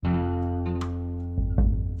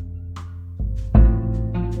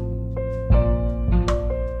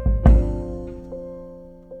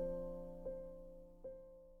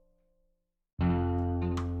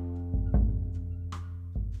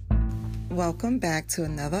Welcome back to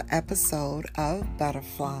another episode of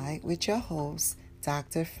Butterfly with your host,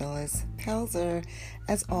 Dr. Phyllis Pelzer.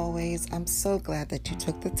 As always, I'm so glad that you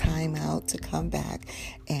took the time out to come back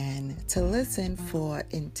and to listen for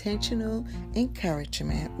intentional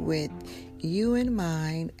encouragement with you in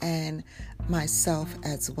mind and myself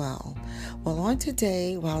as well. Well, on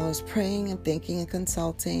today, while I was praying and thinking and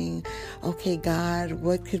consulting, okay, God,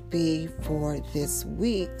 what could be for this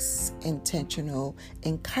week's intentional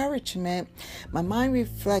encouragement? My mind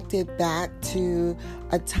reflected back to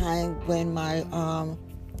a time when my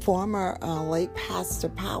former late Pastor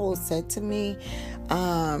Powell said to me,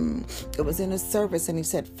 it was in a service, and he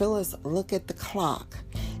said, Phyllis, look at the clock.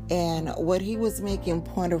 And what he was making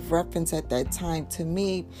point of reference at that time to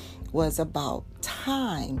me was about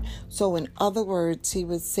time. So in other words, he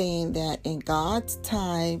was saying that in God's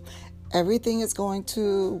time, everything is going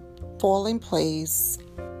to fall in place,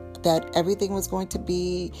 that everything was going to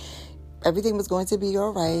be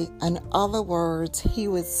all right. In other words, he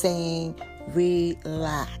was saying,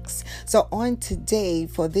 relax. So on today,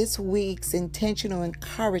 for this week's intentional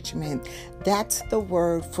encouragement, that's the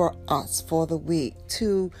word for us for the week,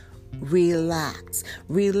 to relax.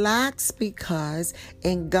 Relax, because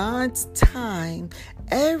in God's time,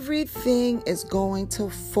 everything is going to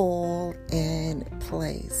fall in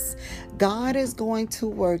place. God is going to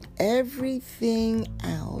work everything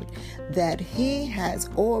out that He has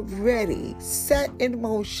already set in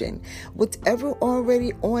motion, whatever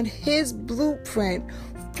already on His blueprint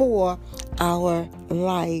for our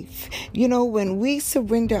life. You know, when we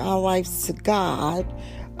surrender our lives to God,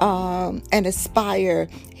 and aspire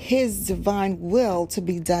His divine will to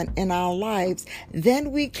be done in our lives,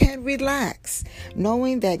 then we can relax,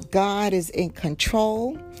 knowing that God is in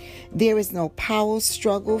control. There is no power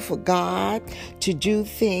struggle for God to do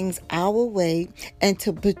things our way and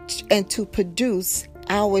to produce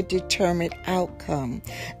our determined outcome.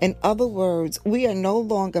 In other words, we are no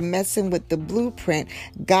longer messing with the blueprint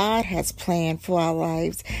God has planned for our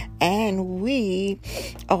lives, and we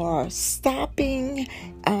are stopping,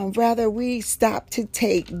 we stop to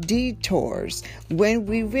take detours when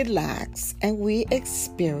we relax and we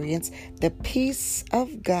experience the peace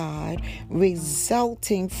of God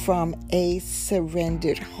resulting from a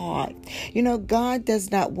surrendered heart. You know, God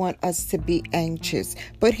does not want us to be anxious,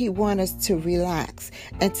 but He wants us to relax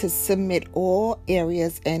and to submit all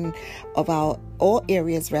areas and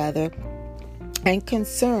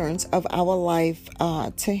concerns of our life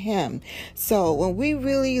to Him. So when we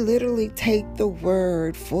really literally take the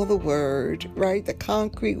word for the word, right, the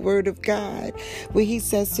concrete word of God, where He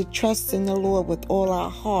says to trust in the Lord with all our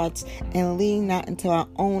hearts and lean not into our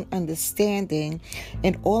own understanding,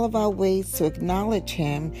 in all of our ways to acknowledge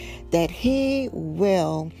Him, that He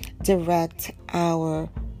will direct our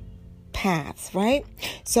paths, right?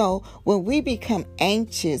 So when we become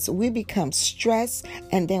anxious, we become stressed,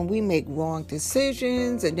 and then we make wrong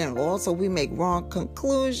decisions, and then also we make wrong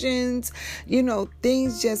conclusions. You know,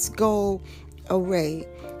 things just go away.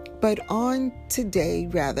 But on today,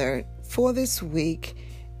 for this week,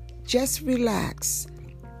 just relax.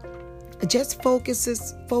 Just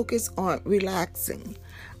focus on relaxing.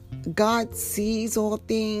 God sees all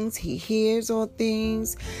things. He hears all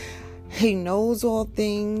things. He knows all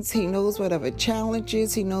things. He knows whatever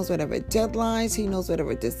challenges. He knows whatever deadlines. He knows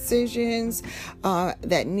whatever decisions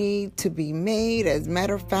that need to be made. As a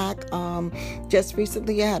matter of fact, just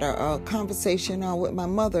recently I had a conversation with my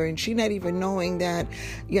mother, and she not even knowing that,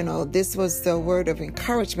 you know, this was the word of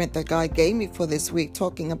encouragement that God gave me for this week,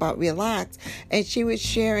 talking about relax. And she was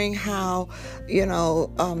sharing how, you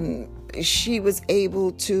know, she was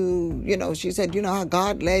able to, you know, she said, you know, how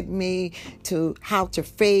God led me to how to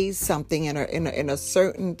phrase something in a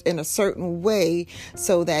certain way,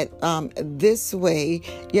 so that this way,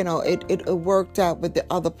 you know, it worked out with the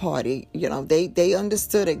other party. You know, they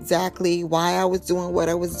understood exactly why I was doing what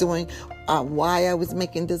I was doing, why I was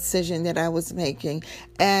making the decision that I was making,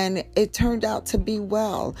 and it turned out to be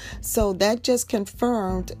well. So that just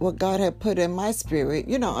confirmed what God had put in my spirit,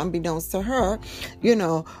 you know, unbeknownst to her, you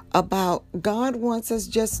know, about God wants us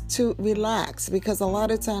just to relax, because a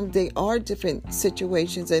lot of times there are different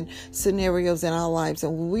situations and scenarios in our lives,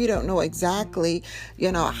 and we don't know exactly,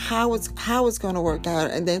 you know, how it's going to work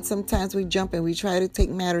out. And then sometimes we jump and we try to take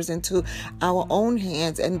matters into our own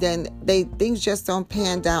hands, and then things just don't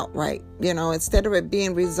pan out right. You know, instead of it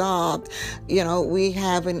being resolved, you know, we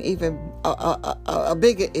have an even a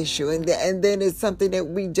bigger issue, and then it's something that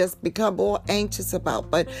we just become more anxious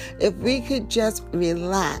about. But if we could just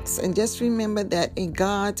relax and just remember that in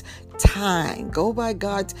God's time, go by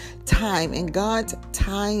God's time and God's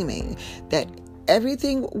timing, that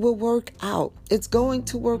everything will work out. It's going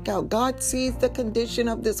to work out. God sees the condition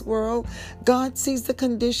of this world. God sees the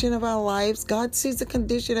condition of our lives. God sees the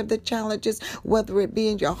condition of the challenges, whether it be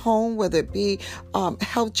in your home, whether it be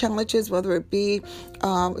health challenges, whether it be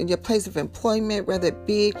in your place of employment, whether it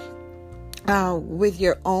be with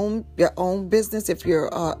your own business, if you're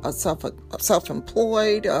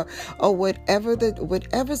self-employed or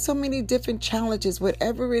whatever, so many different challenges,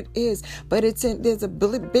 whatever it is, but there's a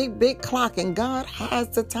big clock, and God has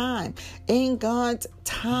the time. In God's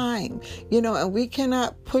time, and we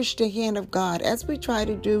cannot push the hand of God as we try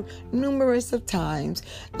to do numerous of times,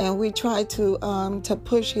 and we try to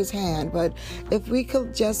push His hand. But if we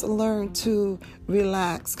could just learn to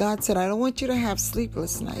relax. God said, I don't want you to have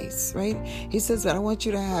sleepless nights, right? He says that I want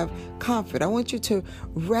you to have comfort. I want you to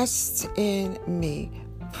rest in me.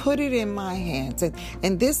 Put it in my hands.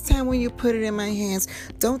 And this time when you put it in my hands,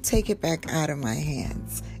 don't take it back out of my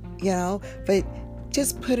hands, but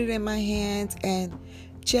just put it in my hands and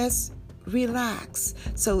just relax.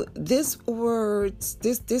 So this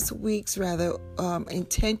week's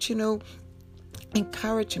intentional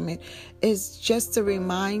encouragement is just a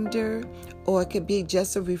reminder, or it could be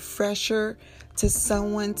just a refresher to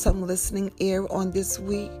some listening ear on this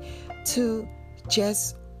week, to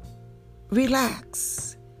just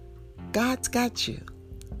relax. God's got you.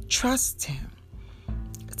 Trust Him.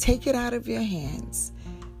 Take it out of your hands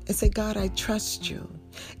and say, God, I trust you.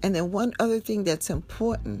 And then one other thing that's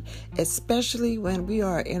important, especially when we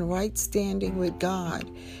are in right standing with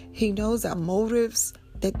God, He knows our motives,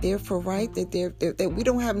 that they're for right, that we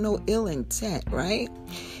don't have no ill intent, right?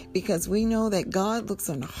 Because we know that God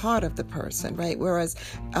looks on the heart of the person, right? Whereas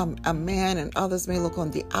a man and others may look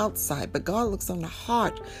on the outside, but God looks on the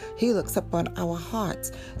heart. He looks upon our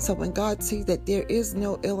hearts. So when God sees that there is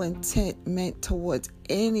no ill intent meant towards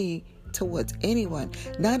anyone,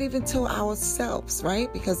 not even to ourselves,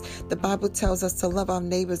 right? Because the Bible tells us to love our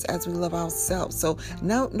neighbors as we love ourselves. So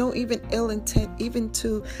no even ill intent even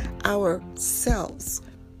to ourselves.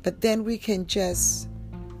 But then we can just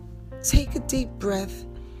take a deep breath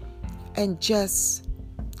and just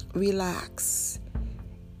relax.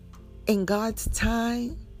 In God's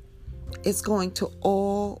time, it's going to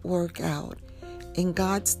all work out. In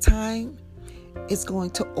God's time, it's going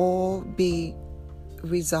to all be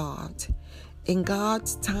resolved. In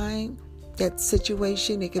God's time, that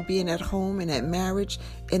situation, it could be in that home, in that marriage,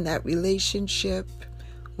 in that relationship,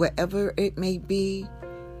 wherever it may be,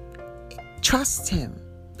 trust Him,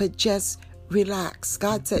 but just relax.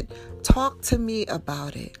 God said, talk to me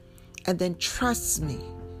about it, and then trust me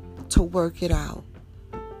to work it out.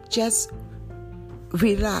 Just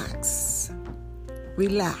relax.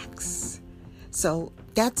 So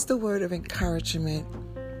that's the word of encouragement,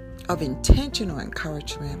 of intentional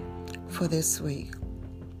encouragement for this week.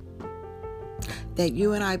 That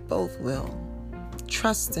you and I both will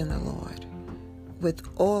trust in the Lord with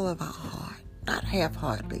all of our heart, not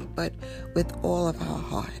half-heartedly, but with all of our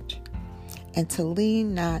heart, and to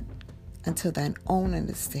lean not unto thine own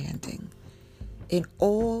understanding in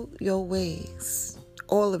all your ways.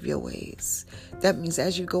 All of your ways. That means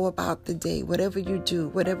as you go about the day, whatever you do,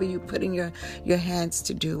 whatever you put in your hands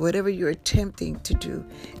to do, whatever you're attempting to do,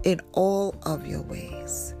 in all of your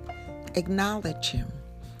ways, acknowledge Him,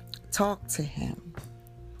 talk to Him,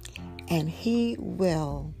 and He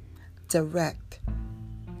will direct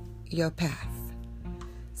your path.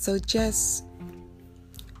 So just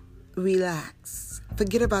relax.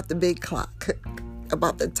 Forget about the big clock,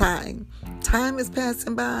 about the time. Time is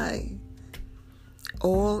passing by.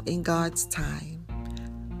 All in God's time.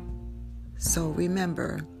 So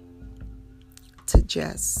remember to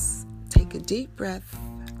just take a deep breath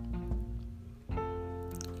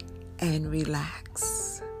and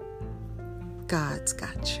relax. God's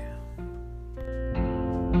got you.